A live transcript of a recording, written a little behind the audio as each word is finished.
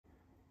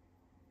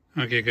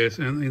Okay guys,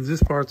 and in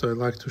this part I'd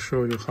like to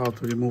show you how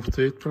to remove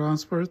tape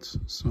transport.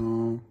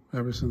 So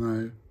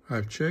everything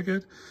I've checked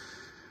it.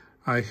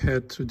 I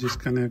had to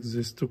disconnect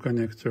these two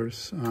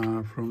connectors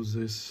from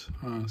these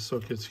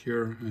sockets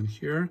here and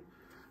here.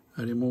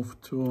 I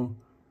removed two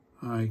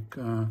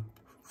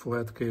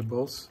flat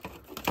cables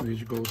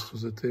which goes to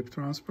the tape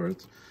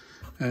transport,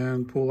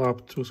 and pull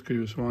up two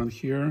screws, one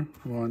here,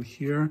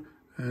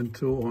 and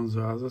two on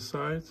the other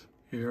side,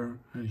 here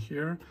and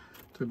here,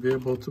 to be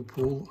able to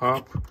pull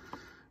up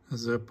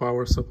the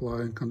power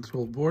supply and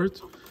control board.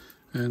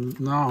 And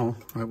now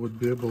I would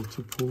be able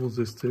to pull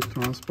this tape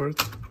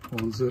transport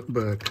on the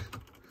back,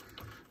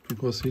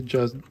 because it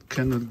just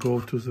cannot go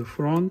to the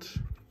front.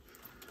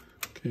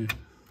 Okay,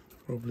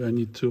 probably I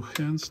need two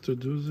hands to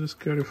do this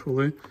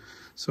carefully,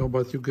 so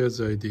but you get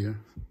the idea.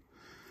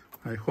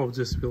 I hope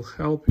this will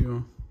help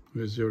you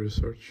with your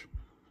research.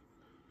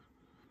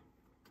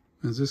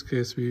 In this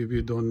case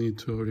we don't need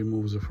to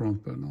remove the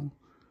front panel.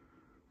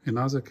 In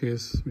other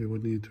case, we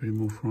would need to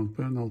remove front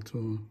panel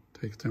to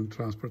take tape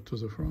transport to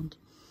the front.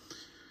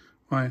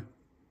 Why?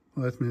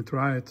 Let me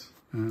try it,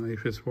 and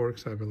if it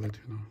works, I will let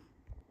you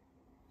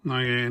know.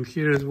 Okay, and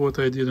here is what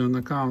I did on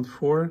account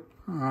 4.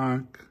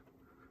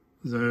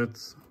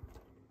 That's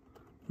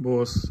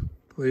both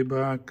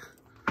playback,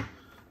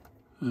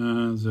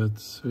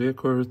 that's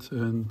record,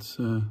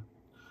 and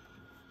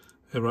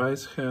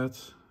erase head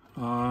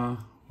are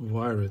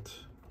wired.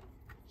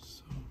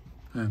 So,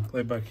 and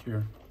playback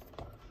here.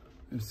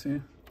 You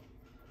see?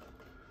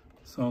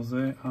 So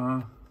they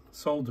are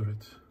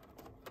soldered.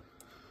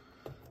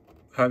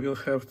 I will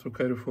have to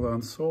carefully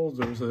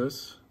unsolder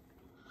this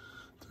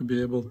to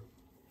be able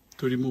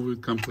to remove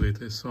it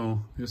completely.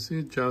 So you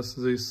see, just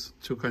these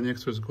two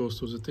connectors goes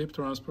to the tape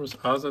transports,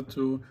 other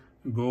two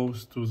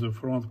goes to the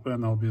front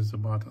panel with the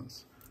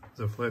buttons,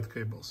 the flat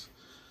cables.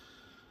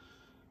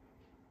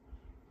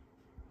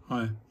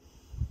 Hi.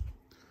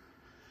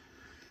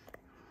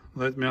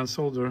 Let me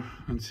unsolder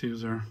and see you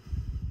there.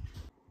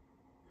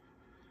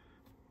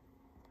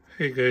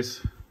 Hey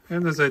guys,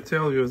 and as I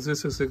tell you,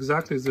 this is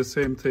exactly the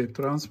same tape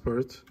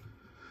transport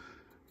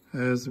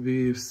as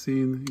we've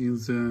seen in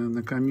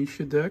the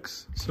Nakamichi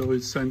decks. So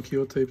it's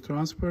Sankyo tape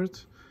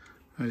transport.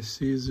 I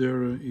see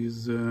there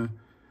is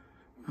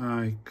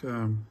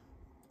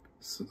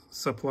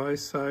supply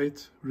side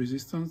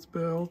resistance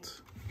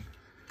belt.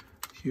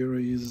 Here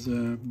is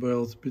a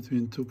belt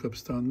between two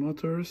capstan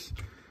motors.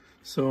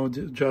 So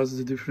just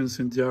the difference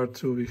in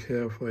DR2, we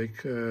have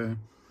like a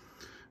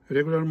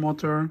regular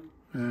motor,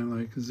 and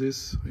like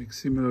this, like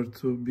similar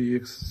to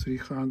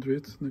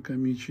BX300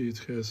 Nakamichi, it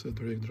has a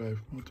direct drive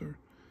motor.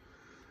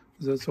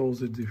 That's all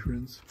the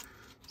difference.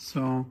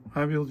 So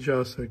I will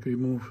just like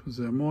remove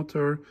the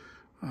motor,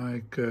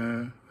 like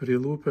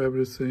reloop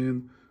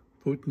everything,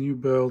 put new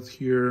belt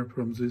here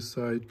from this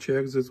side,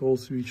 check that all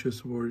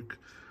switches work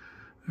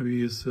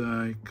with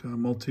like a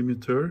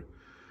multimeter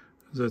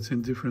that's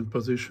in different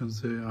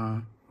positions. They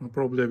are,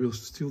 probably I will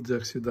still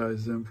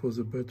deoxidize them for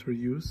the better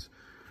use.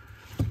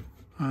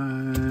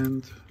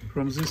 And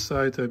from this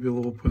side I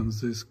will open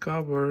this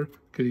cover,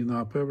 clean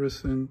up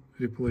everything,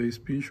 replace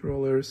pinch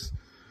rollers,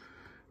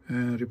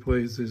 and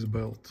replace this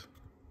belt.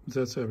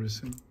 That's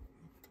everything.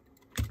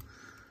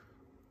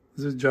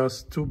 There's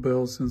just two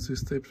belts in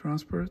this tape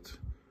transport.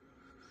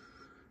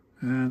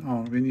 And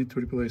oh, we need to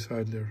replace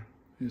idler.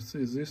 You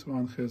see, this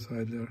one has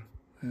idler,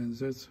 and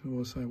that's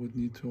what I would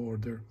need to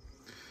order.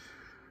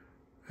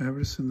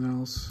 Everything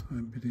else,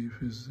 I believe,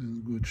 is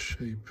in good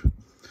shape.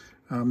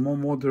 More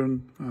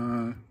modern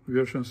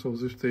versions of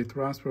this tape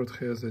transport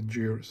has a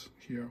gears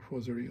here for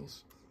the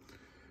reels.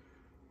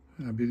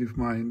 I believe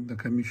mine, the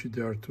Nakamichi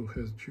DR2,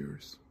 has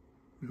gears,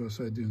 because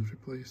I didn't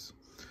replace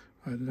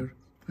idler.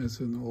 It's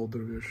an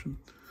older version.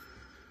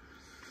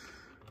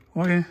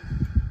 Okay,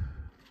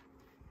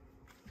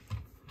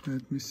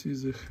 let me see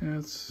the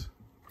heads.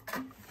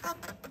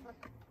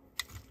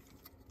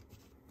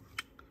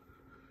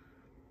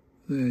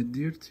 They're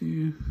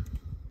dirty.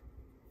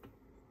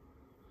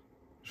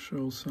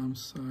 Show some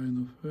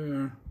sign of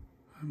wear.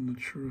 I'm not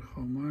sure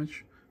how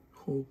much.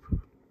 Hope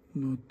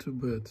not too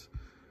bad,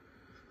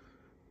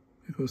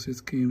 because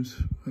it came,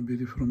 I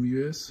believe, from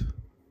US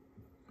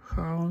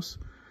house,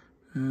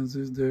 and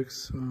these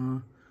decks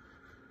are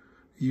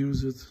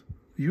used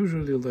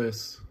usually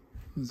less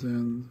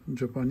than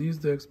Japanese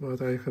decks,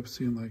 but I have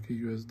seen like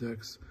US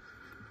decks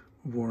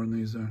worn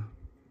either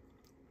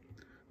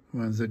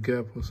when the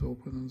gap was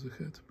open on the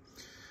head.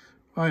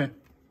 Alright.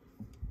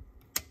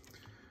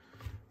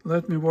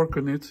 Let me work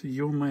on it.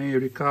 You may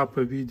recap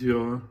a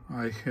video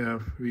I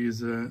have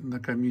with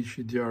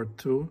Nakamichi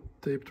DR2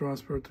 tape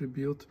transport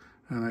rebuild,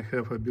 and I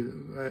have I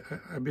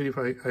believe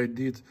I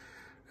did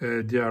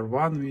a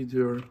DR1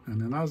 video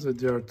and another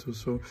DR2,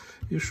 so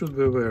you should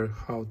be aware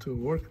how to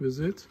work with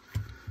it.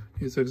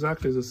 It's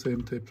exactly the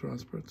same tape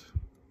transport.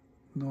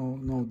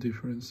 No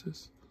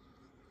differences.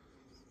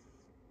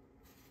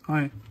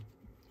 Hi,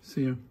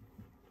 see you.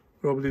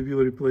 Probably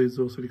will replace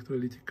those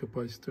electrolytic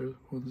capacitors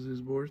on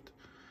this board,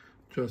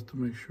 just to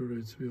make sure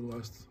it will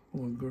last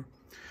longer.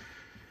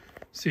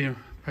 See you.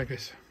 Bye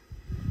guys.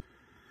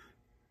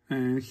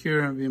 And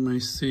here we may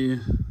see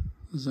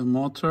the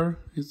motor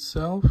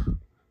itself.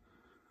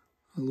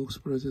 It looks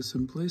pretty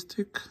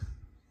simplistic,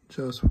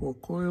 just 4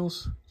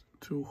 coils,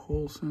 2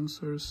 Hall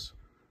sensors.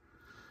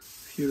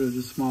 Here is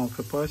a small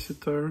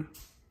capacitor.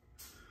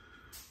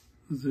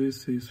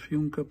 This is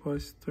film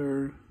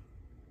capacitor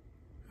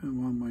and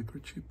 1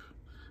 microchip.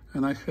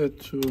 And I had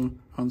to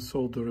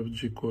unsolder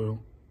FG coil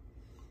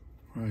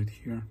right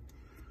here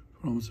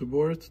from the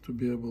board to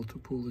be able to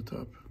pull it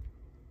up.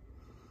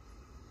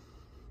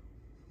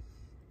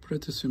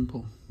 Pretty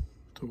simple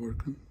to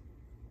work on.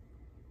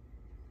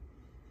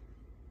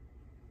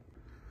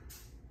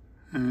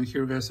 And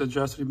here guys, I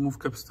just remove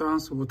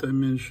capstans. What I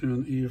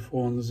mentioned, if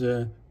on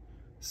the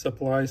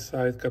supply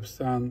side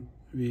capstan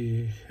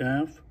we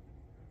have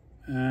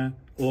a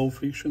low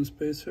friction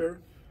spacer,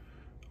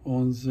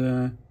 on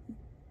the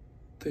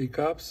take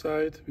up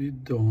side we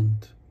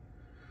don't.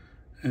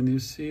 And you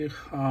see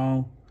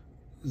how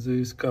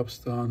this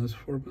capstan is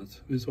formed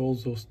with all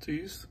those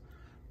teeth,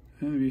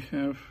 and we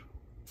have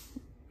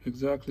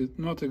exactly,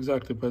 not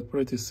exactly, but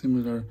pretty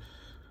similar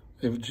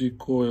FG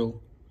coil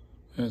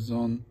as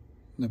on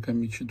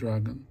Nakamichi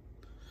Dragon.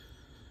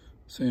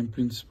 Same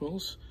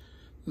principles.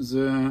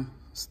 The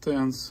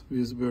stance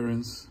with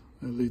bearings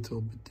a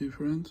little bit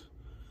different.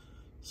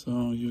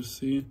 So you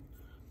see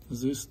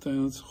this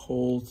stance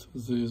holds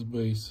this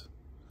base.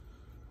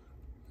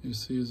 You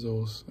see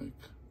those like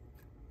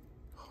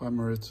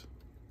hammered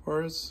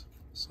parts.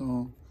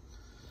 So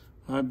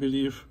I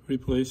believe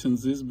replacing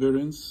these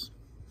bearings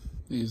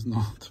is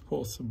not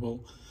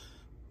possible.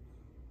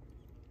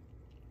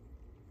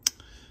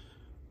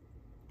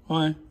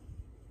 Why?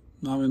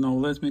 Now we know.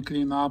 Let me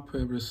clean up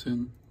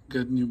everything,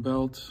 get new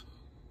belt,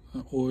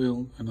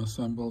 oil, and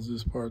assemble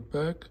this part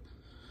back,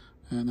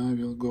 and I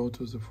will go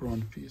to the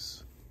front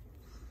piece.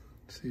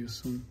 See you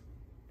soon.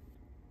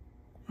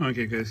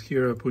 Okay guys,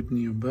 here I put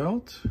new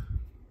belt.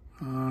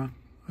 I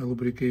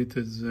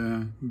lubricated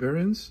the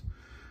bearings.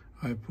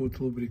 I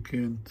put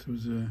lubricant to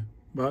the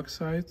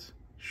backside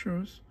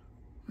shoes.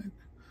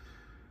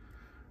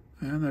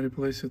 And I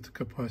replaced the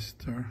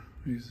capacitor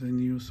with a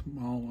new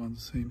small one,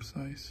 same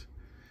size.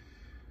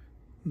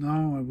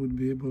 Now I would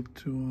be able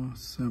to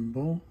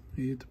assemble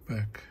it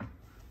back.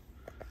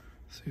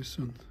 See you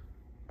soon.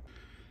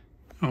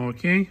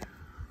 Okay,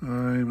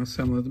 I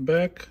assembled it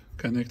back,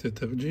 connected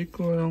FG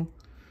coil,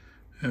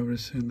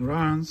 everything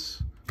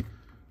runs,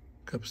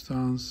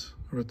 capstans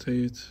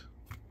rotate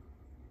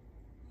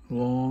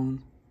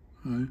long.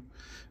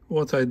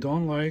 What I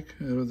don't like,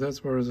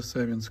 that's where the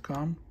savings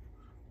come.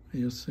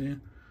 You see,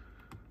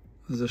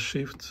 the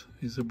shift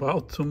is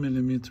about 2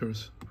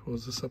 millimeters for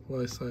the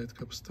supply side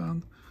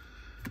capstan.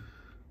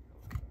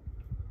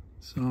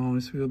 So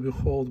it will be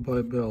held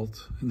by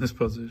belt in this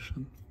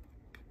position,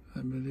 I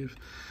believe.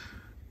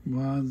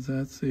 But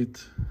that's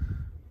it.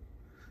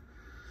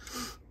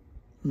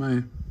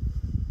 But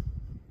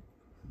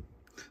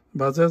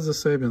that's the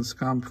savings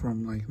come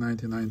from like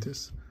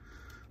 1990s.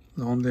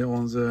 Only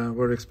on the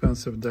very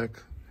expensive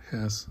deck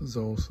has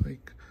those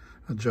like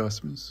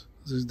adjustments.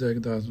 This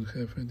deck doesn't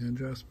have any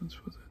adjustments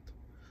for that.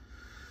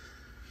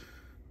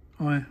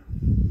 Alright,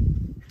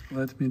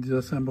 let me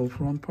disassemble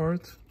front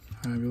part.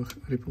 I will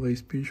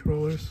replace pinch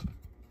rollers,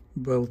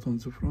 belt on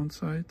the front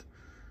side,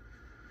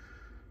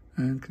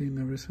 and clean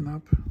everything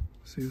up.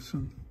 See you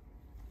soon.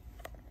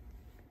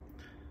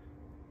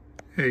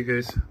 Hey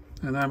guys,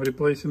 and I'm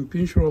replacing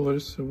pinch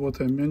rollers. What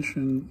I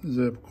mentioned,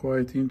 the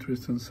quite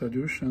interesting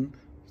solution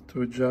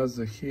to adjust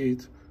the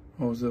height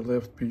of the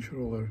left pinch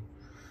roller.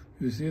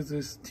 You see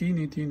this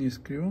teeny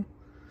screw?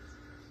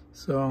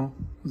 So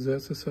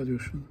that's a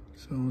solution.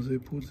 So they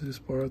put this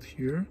part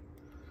here,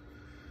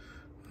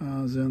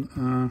 then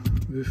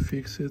we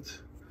fix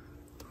it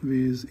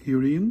with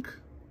E-ring,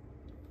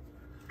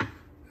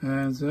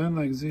 and then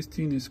like this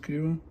teeny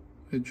screw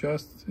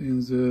adjusts in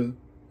the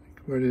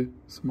very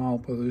small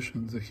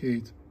position the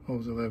height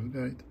of the left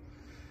guide.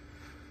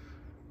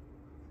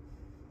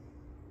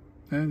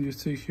 And you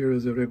see here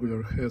the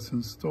regular heads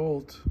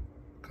installed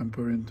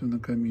comparing to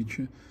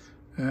Nakamichi.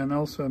 And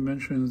also I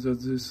mentioned that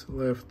this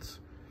left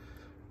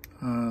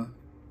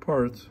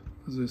part,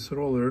 this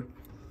roller,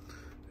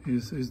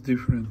 is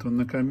different. On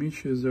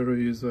Nakamichi there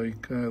is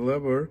like a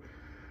lever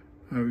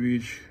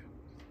which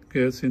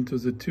gets into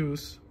the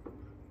tooth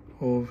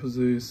of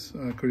this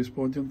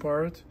corresponding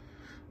part,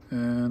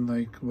 and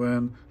like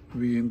when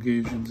we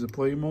engage in the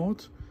play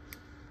mode,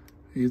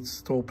 it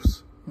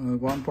stops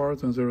one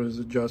part, and there is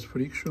just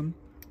friction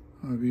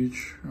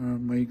which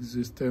makes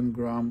this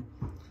 10-gram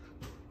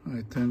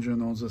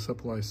tension on the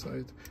supply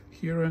side.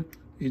 Here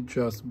it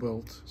just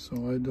belt,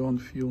 so I don't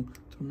feel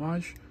too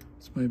much.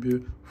 It's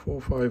maybe 4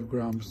 or 5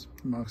 grams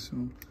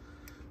maximum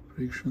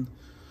friction.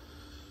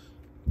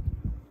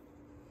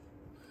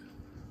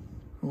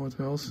 What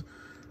else?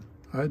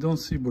 I don't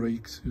see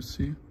brakes, you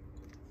see?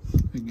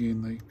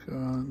 Again, like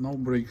no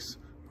brakes,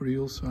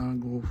 wheels are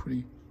go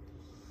free.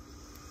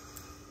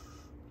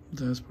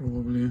 That's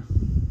probably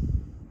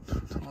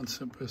not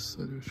the best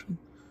solution.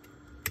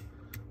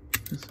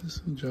 This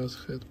is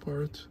just head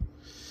part.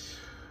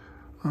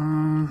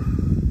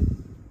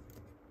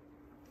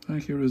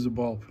 And here is a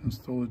bulb.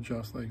 Install it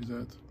just like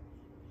that.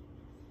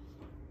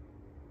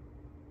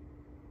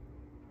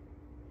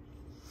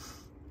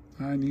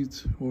 I need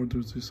to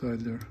order this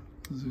idler.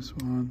 This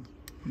one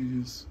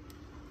is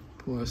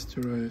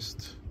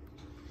plasterized.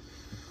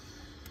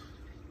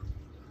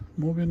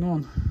 Moving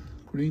on,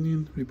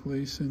 cleaning,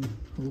 replacing,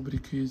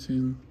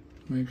 lubricating,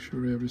 make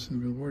sure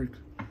everything will work.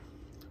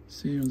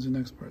 See you in the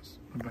next parts.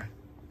 Bye-bye.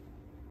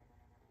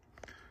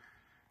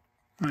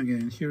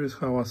 Again, here is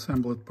how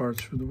assembled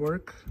parts should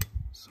work.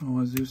 So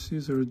as you see,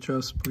 there is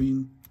just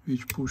spring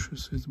which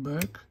pushes it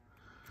back.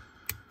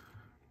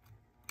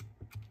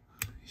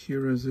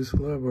 Here is this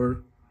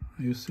lever.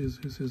 You see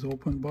this is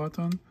open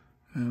button,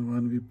 and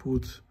when we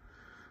put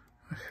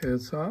a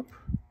heads up,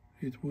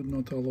 it would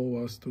not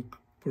allow us to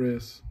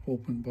press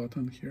open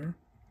button here.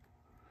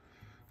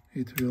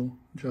 It will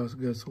just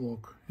get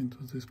locked into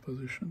this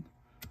position.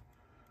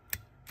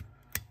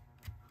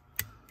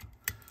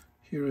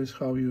 Here is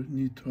how you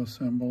need to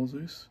assemble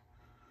this.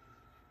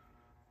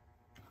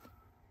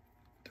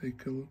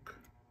 Take a look.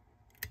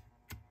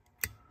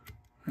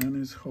 And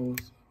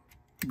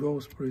it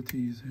goes pretty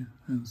easy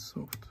and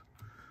soft.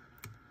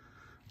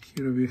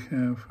 Here we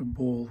have a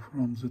ball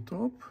from the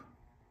top.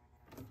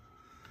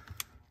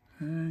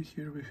 And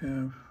here we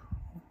have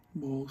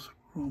balls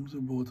from the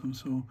bottom.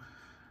 So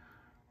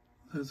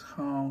that's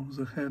how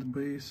the head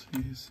base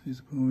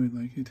is going.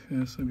 Like it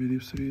has, I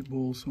believe, 3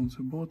 balls on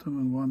the bottom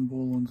and 1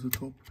 ball on the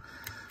top.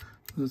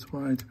 That's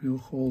why it will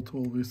hold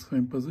always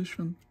same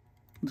position,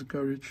 the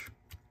carriage.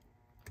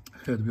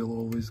 Head will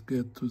always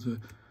get to the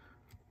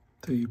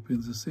tape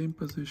in the same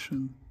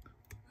position,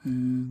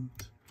 and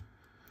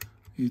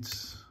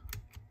it's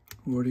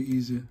very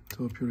easy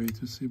to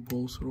operate. You see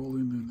balls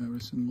rolling and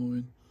everything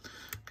moving.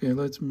 Okay,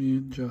 let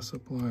me just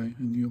apply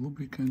a new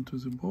lubricant to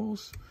the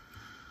balls.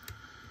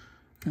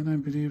 And I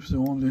believe the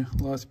only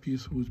last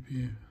piece would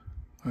be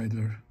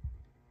idler.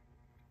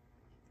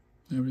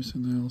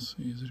 Everything else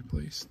is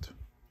replaced.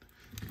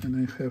 And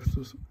I have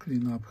to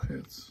clean up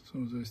heads, so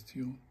they're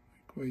still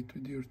quite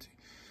too dirty.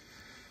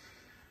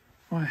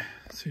 Bye.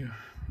 See you.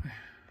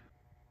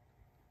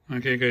 Bye.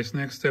 Okay guys,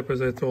 next step,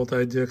 as I told,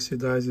 I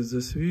deoxidized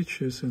the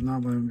switches, and now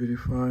I'm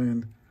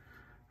verifying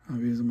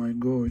with my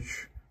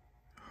gauge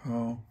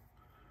how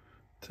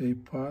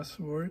tape pass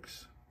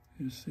works.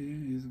 You see,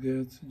 it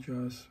gets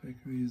just like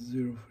with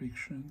 0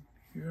 friction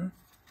here.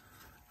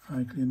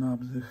 I clean up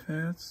the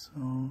head,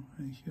 so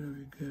and here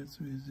we get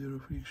with 0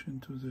 friction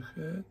to the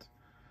head.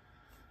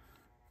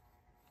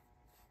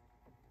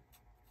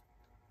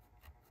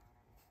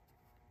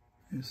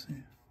 You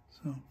see,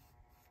 so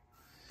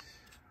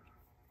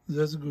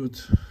that's good.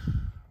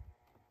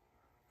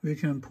 We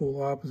can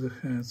pull up the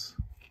heads,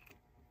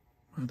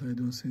 but I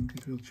don't think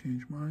it will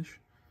change much.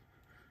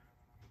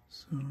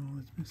 So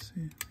let me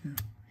see, yeah,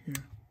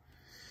 here.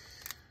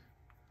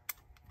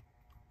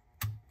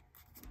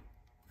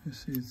 You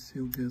see, it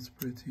still gets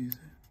pretty easy.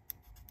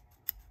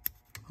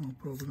 No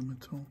problem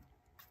at all.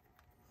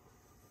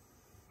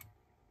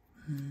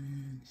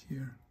 And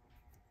here.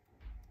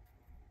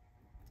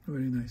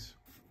 Very nice.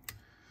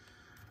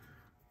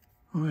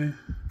 Okay,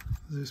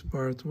 this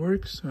part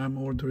works. I'm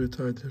ordering a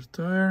tighter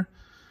tire.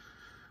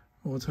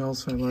 What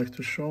else I like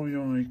to show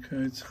you, like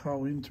it's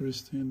how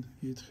interesting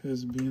it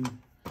has been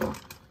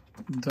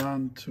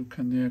done to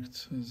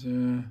connect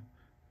the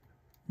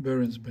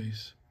bearings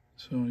base.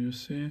 So you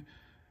see,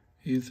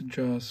 it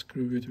just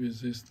screw it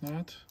with this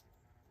nut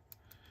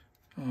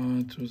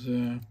to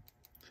the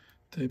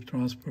tape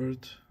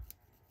transport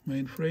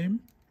mainframe,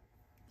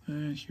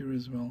 and here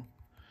as well.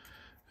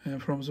 And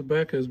from the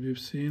back, as we've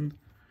seen,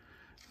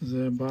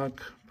 the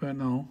back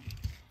panel,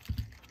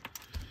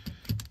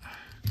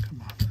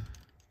 come on,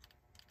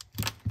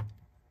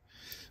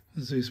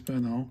 this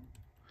panel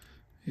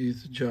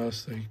is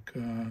just like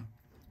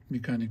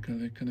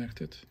mechanically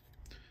connected,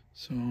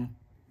 so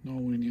no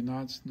any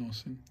nuts,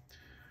 nothing.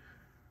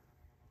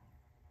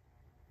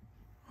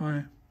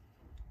 Alright,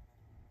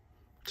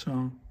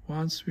 so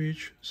 1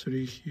 switch,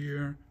 3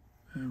 here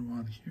and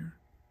 1 here.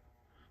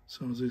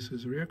 So this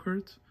is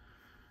record.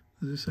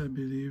 This, I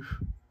believe,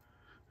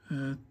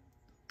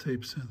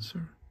 tape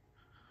sensor.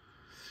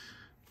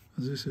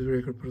 This is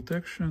record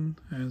protection,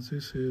 and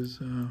this is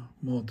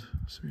mod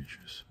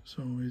switches.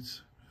 So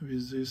it's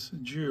with this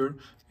gear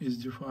is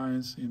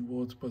defined in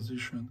what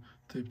position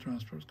tape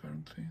transport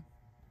currently.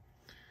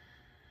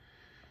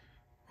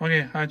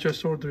 Okay, I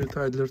just ordered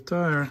a idler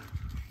tire,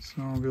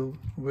 so we'll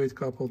wait a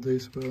couple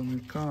days when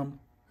it come,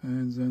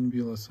 and then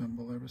we'll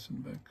assemble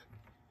everything back.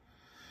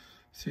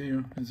 See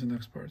you in the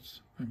next parts,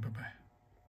 and bye-bye.